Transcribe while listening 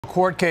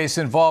Court case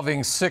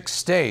involving 6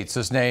 states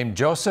is named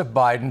Joseph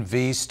Biden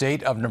v.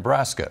 State of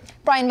Nebraska.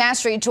 Brian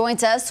Mastry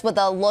joins us with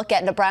a look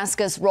at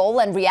Nebraska's role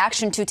and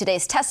reaction to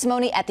today's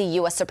testimony at the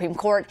U.S. Supreme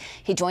Court.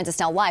 He joins us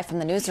now live from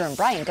the newsroom.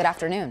 Brian, good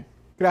afternoon.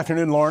 Good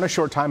afternoon, Lauren. A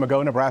short time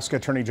ago, Nebraska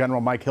Attorney General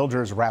Mike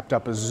Hilgers wrapped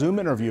up a Zoom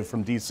interview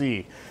from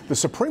D.C. The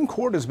Supreme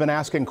Court has been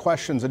asking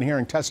questions and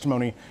hearing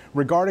testimony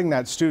regarding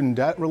that student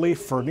debt relief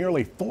for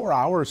nearly 4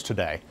 hours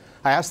today.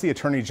 I asked the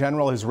Attorney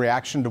General his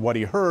reaction to what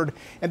he heard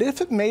and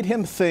if it made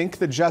him think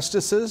the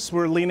justices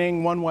were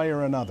leaning one way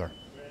or another.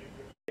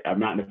 I'm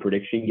not in a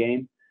prediction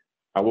game.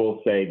 I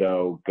will say,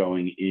 though,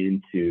 going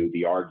into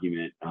the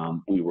argument,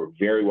 we were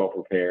very well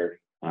prepared.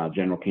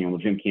 Jim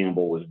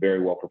Campbell was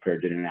very well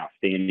prepared, did an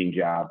outstanding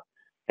job,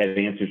 had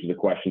answers to the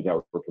questions that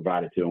were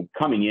provided to him.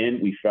 Coming in,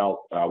 we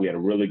felt we had a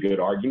really good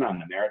argument on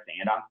the merits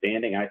and on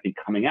standing. And I think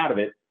coming out of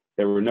it,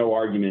 there were no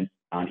arguments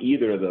on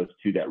either of those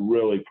two that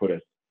really put us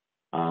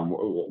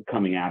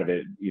coming out of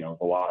it,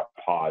 a lot of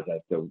pause as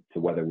to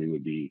whether we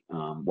would be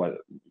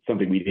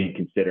something we didn't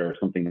consider,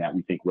 something that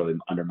we think really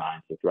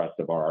undermines the thrust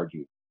of our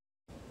argument.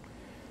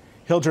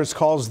 Hilgers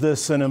calls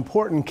this an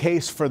important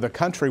case for the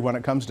country when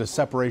it comes to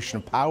separation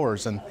of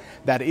powers, and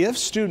that if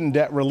student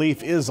debt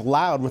relief is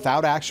allowed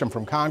without action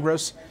from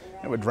Congress,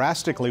 it would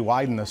drastically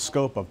widen the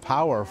scope of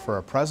power for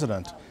a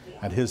president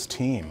and his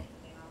team.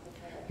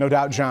 No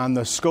doubt, John,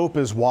 the scope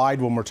is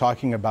wide when we're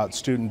talking about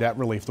student debt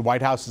relief. The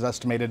White House has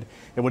estimated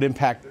it would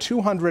impact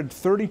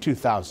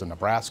 232,000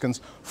 Nebraskans,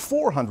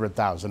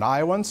 400,000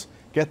 Iowans.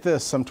 Get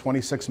this, some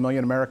 26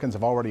 million Americans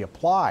have already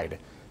applied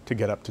to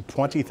get up to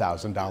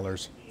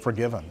 $20,000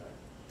 forgiven.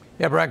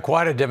 Yeah, Brad,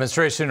 quite a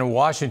demonstration in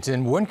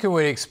Washington. When can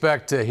we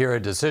expect to hear a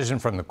decision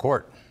from the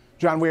court?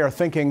 John, we are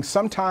thinking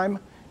sometime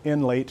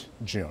in late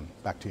June.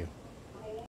 Back to you.